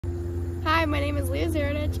Hi, my name is Leah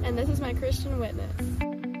Zaradich, and this is my Christian witness.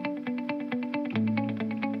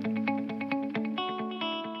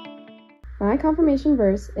 My confirmation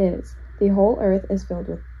verse is, "The whole earth is filled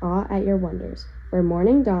with awe at your wonders. Where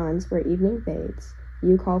morning dawns, where evening fades,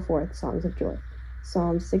 you call forth songs of joy."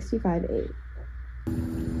 Psalm 65:8.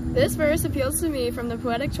 This verse appeals to me from the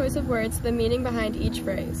poetic choice of words to the meaning behind each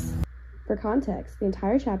phrase. For context, the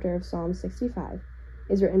entire chapter of Psalm 65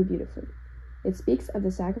 is written beautifully. It speaks of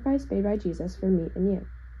the sacrifice made by Jesus for me and you.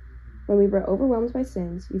 When we were overwhelmed by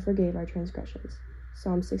sins, you forgave our transgressions.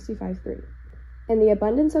 Psalm 65:3. And the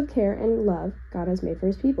abundance of care and love God has made for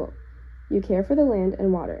his people. You care for the land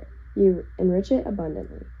and water it. You enrich it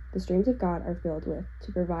abundantly. The streams of God are filled with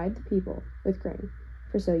to provide the people with grain,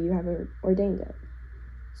 for so you have ordained it.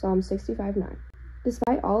 Psalm 65:9.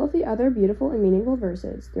 Despite all of the other beautiful and meaningful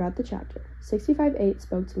verses throughout the chapter, 65:8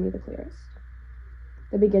 spoke to me the clearest.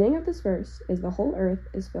 The beginning of this verse is, "The whole earth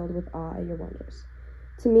is filled with awe at your wonders."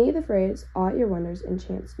 To me, the phrase, "awe at your wonders,"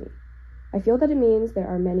 enchants me. I feel that it means there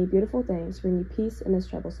are many beautiful things to bring you peace in this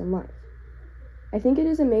troublesome life. I think it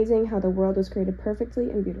is amazing how the world was created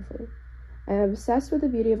perfectly and beautifully. I am obsessed with the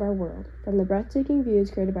beauty of our world, from the breathtaking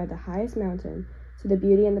views created by the highest mountain to the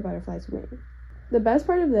beauty in the butterfly's wing. The best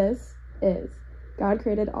part of this is God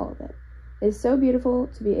created all of it. It is so beautiful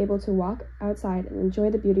to be able to walk outside and enjoy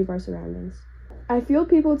the beauty of our surroundings. I feel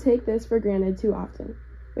people take this for granted too often,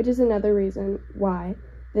 which is another reason why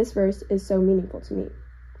this verse is so meaningful to me.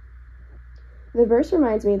 The verse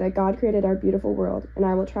reminds me that God created our beautiful world, and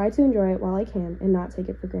I will try to enjoy it while I can and not take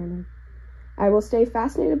it for granted. I will stay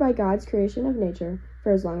fascinated by God's creation of nature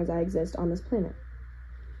for as long as I exist on this planet.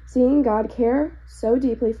 Seeing God care so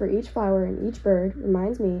deeply for each flower and each bird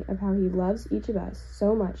reminds me of how he loves each of us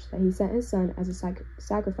so much that he sent his son as a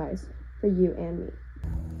sacrifice for you and me.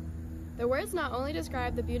 The words not only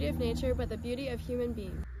describe the beauty of nature, but the beauty of human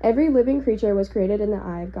beings. Every living creature was created in the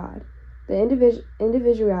eye of God. The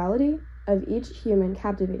individuality of each human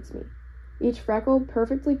captivates me. Each freckle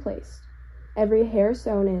perfectly placed. Every hair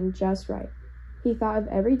sewn in just right. He thought of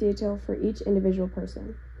every detail for each individual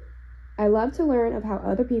person. I love to learn of how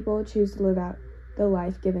other people choose to live out the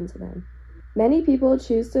life given to them. Many people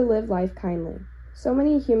choose to live life kindly. So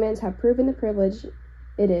many humans have proven the privilege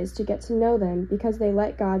it is to get to know them because they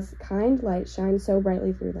let God's kind light shine so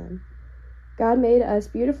brightly through them. God made us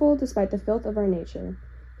beautiful despite the filth of our nature.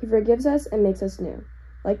 He forgives us and makes us new.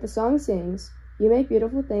 Like the song sings, "You make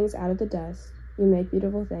beautiful things out of the dust. You make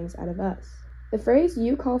beautiful things out of us." The phrase,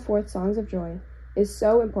 "You call forth songs of joy," is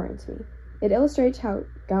so important to me. It illustrates how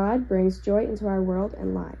God brings joy into our world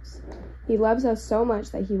and lives. He loves us so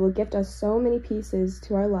much that he will gift us so many pieces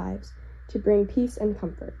to our lives to bring peace and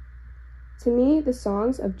comfort. To me, the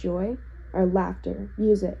songs of joy are laughter,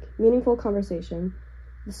 music, meaningful conversation.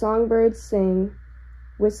 The songbirds sing,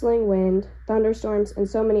 whistling wind, thunderstorms, and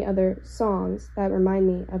so many other songs that remind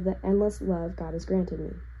me of the endless love God has granted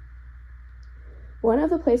me. One of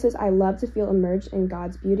the places I love to feel immersed in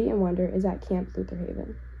God's beauty and wonder is at Camp Luther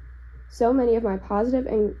Haven. So many of my positive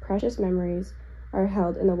and precious memories are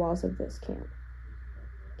held in the walls of this camp.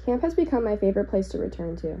 Camp has become my favorite place to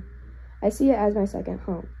return to. I see it as my second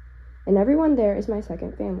home, and everyone there is my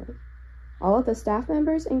second family. All of the staff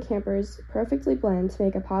members and campers perfectly blend to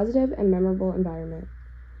make a positive and memorable environment.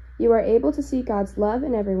 You are able to see God's love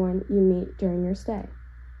in everyone you meet during your stay.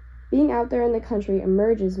 Being out there in the country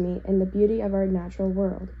immerses me in the beauty of our natural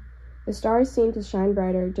world. The stars seem to shine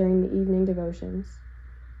brighter during the evening devotions.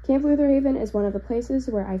 Camp Luther Haven is one of the places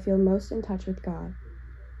where I feel most in touch with God.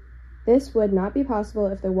 This would not be possible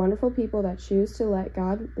if the wonderful people that choose to let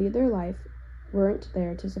God lead their life weren't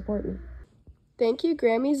there to support me. Thank you,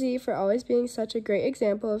 Grammy Z, for always being such a great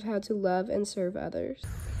example of how to love and serve others.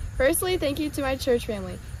 Firstly, thank you to my church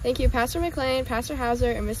family. Thank you, Pastor McLean, Pastor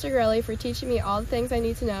Hauser, and Mr. Gurley for teaching me all the things I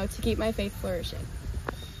need to know to keep my faith flourishing.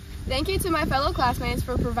 Thank you to my fellow classmates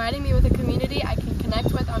for providing me with a community I can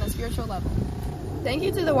connect with on a spiritual level. Thank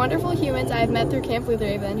you to the wonderful humans I have met through Camp Luther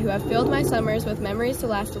Haven who have filled my summers with memories to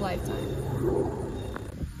last a lifetime.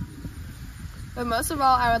 But most of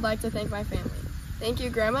all, I would like to thank my family. Thank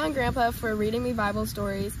you, Grandma and Grandpa, for reading me Bible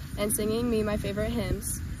stories and singing me my favorite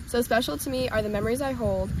hymns. So special to me are the memories I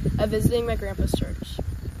hold of visiting my grandpa's church.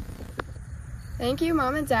 Thank you,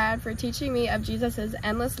 Mom and Dad, for teaching me of Jesus'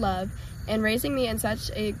 endless love and raising me in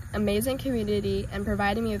such an amazing community and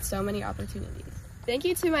providing me with so many opportunities. Thank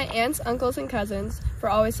you to my aunts, uncles, and cousins for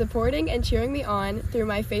always supporting and cheering me on through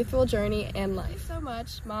my faithful journey and life. Thank you so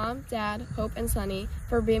much, Mom, Dad, Hope, and Sunny,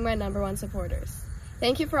 for being my #1 supporters.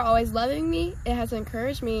 Thank you for always loving me. It has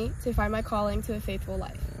encouraged me to find my calling to a faithful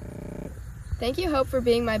life. Thank you, Hope, for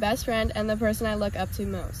being my best friend and the person I look up to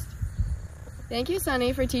most. Thank you,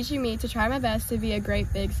 Sunny, for teaching me to try my best to be a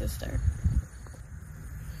great big sister.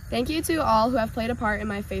 Thank you to all who have played a part in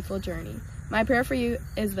my faithful journey. My prayer for you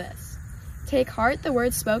is this: take heart the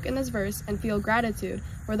words spoke in this verse and feel gratitude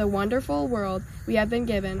for the wonderful world we have been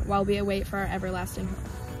given while we await for our everlasting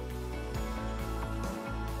home.